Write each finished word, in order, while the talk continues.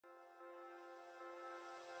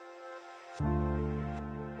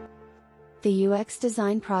The UX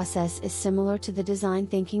design process is similar to the design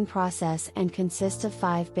thinking process and consists of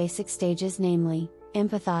 5 basic stages, namely,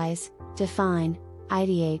 empathize, define,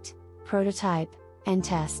 ideate, prototype, and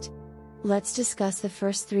test. Let's discuss the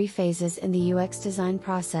first 3 phases in the UX design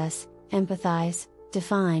process: empathize,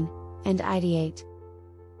 define, and ideate.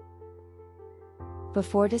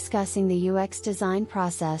 Before discussing the UX design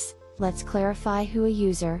process, let's clarify who a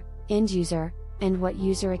user, end user, and what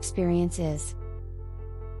user experience is.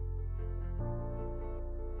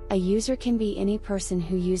 A user can be any person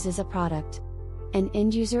who uses a product. An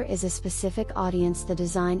end user is a specific audience the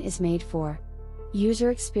design is made for.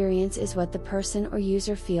 User experience is what the person or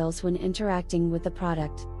user feels when interacting with the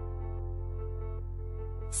product.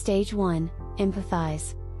 Stage 1,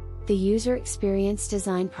 empathize. The user experience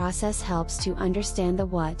design process helps to understand the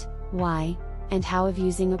what, why, and how of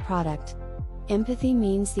using a product. Empathy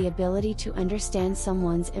means the ability to understand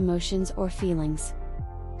someone's emotions or feelings.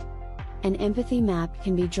 An empathy map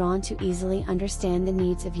can be drawn to easily understand the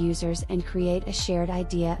needs of users and create a shared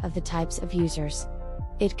idea of the types of users.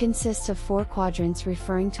 It consists of 4 quadrants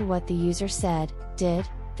referring to what the user said, did,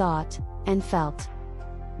 thought, and felt.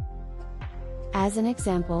 As an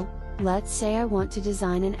example, let's say I want to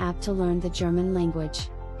design an app to learn the German language.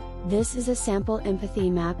 This is a sample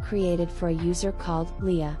empathy map created for a user called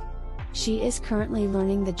Leah. She is currently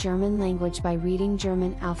learning the German language by reading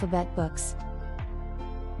German alphabet books.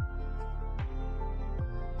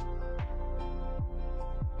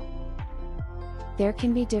 There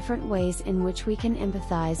can be different ways in which we can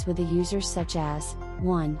empathize with the users, such as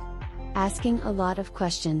 1. Asking a lot of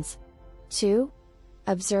questions. 2.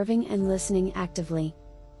 Observing and listening actively.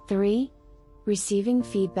 3. Receiving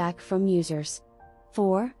feedback from users.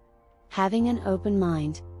 4. Having an open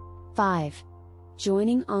mind. 5.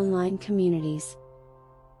 Joining online communities.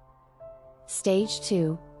 Stage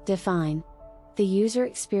 2, define. The user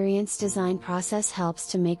experience design process helps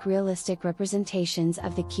to make realistic representations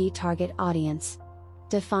of the key target audience.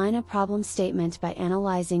 Define a problem statement by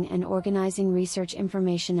analyzing and organizing research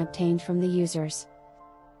information obtained from the users.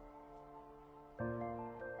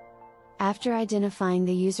 After identifying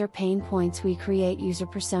the user pain points, we create user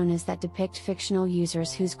personas that depict fictional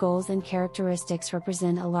users whose goals and characteristics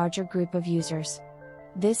represent a larger group of users.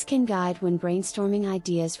 This can guide when brainstorming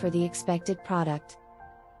ideas for the expected product.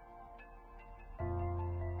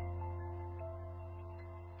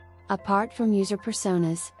 Apart from user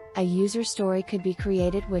personas, a user story could be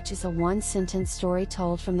created, which is a one-sentence story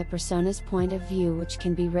told from the persona's point of view, which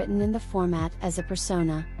can be written in the format as a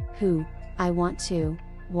persona: who, I want to,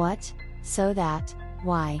 what, so that,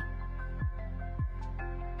 why.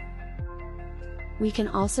 We can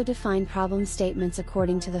also define problem statements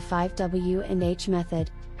according to the 5W&H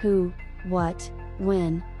method: who, what,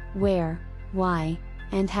 when, where, why,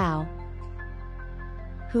 and how.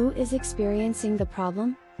 Who is experiencing the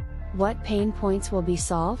problem? What pain points will be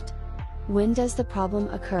solved? When does the problem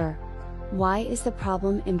occur? Why is the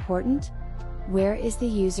problem important? Where is the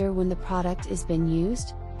user when the product is being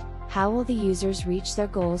used? How will the users reach their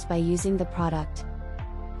goals by using the product?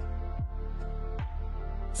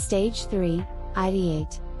 Stage 3,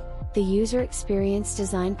 ideate. The user experience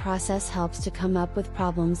design process helps to come up with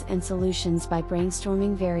problems and solutions by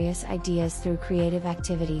brainstorming various ideas through creative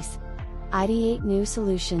activities. Ideate new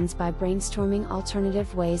solutions by brainstorming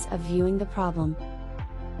alternative ways of viewing the problem.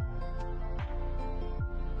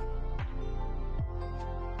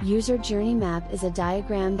 User journey map is a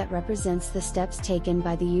diagram that represents the steps taken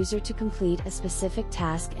by the user to complete a specific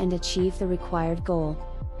task and achieve the required goal.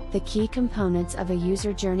 The key components of a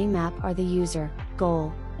user journey map are the user,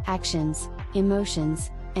 goal, actions,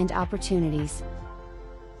 emotions, and opportunities.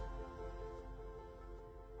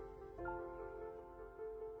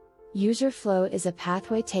 User flow is a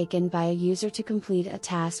pathway taken by a user to complete a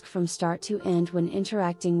task from start to end when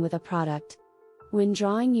interacting with a product. When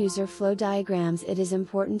drawing user flow diagrams, it is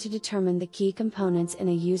important to determine the key components in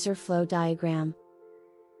a user flow diagram.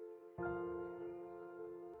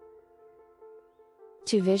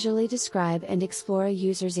 To visually describe and explore a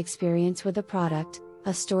user's experience with a product,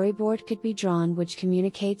 a storyboard could be drawn which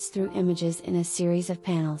communicates through images in a series of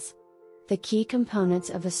panels. The key components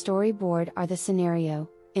of a storyboard are the scenario,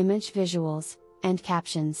 image visuals, and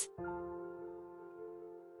captions.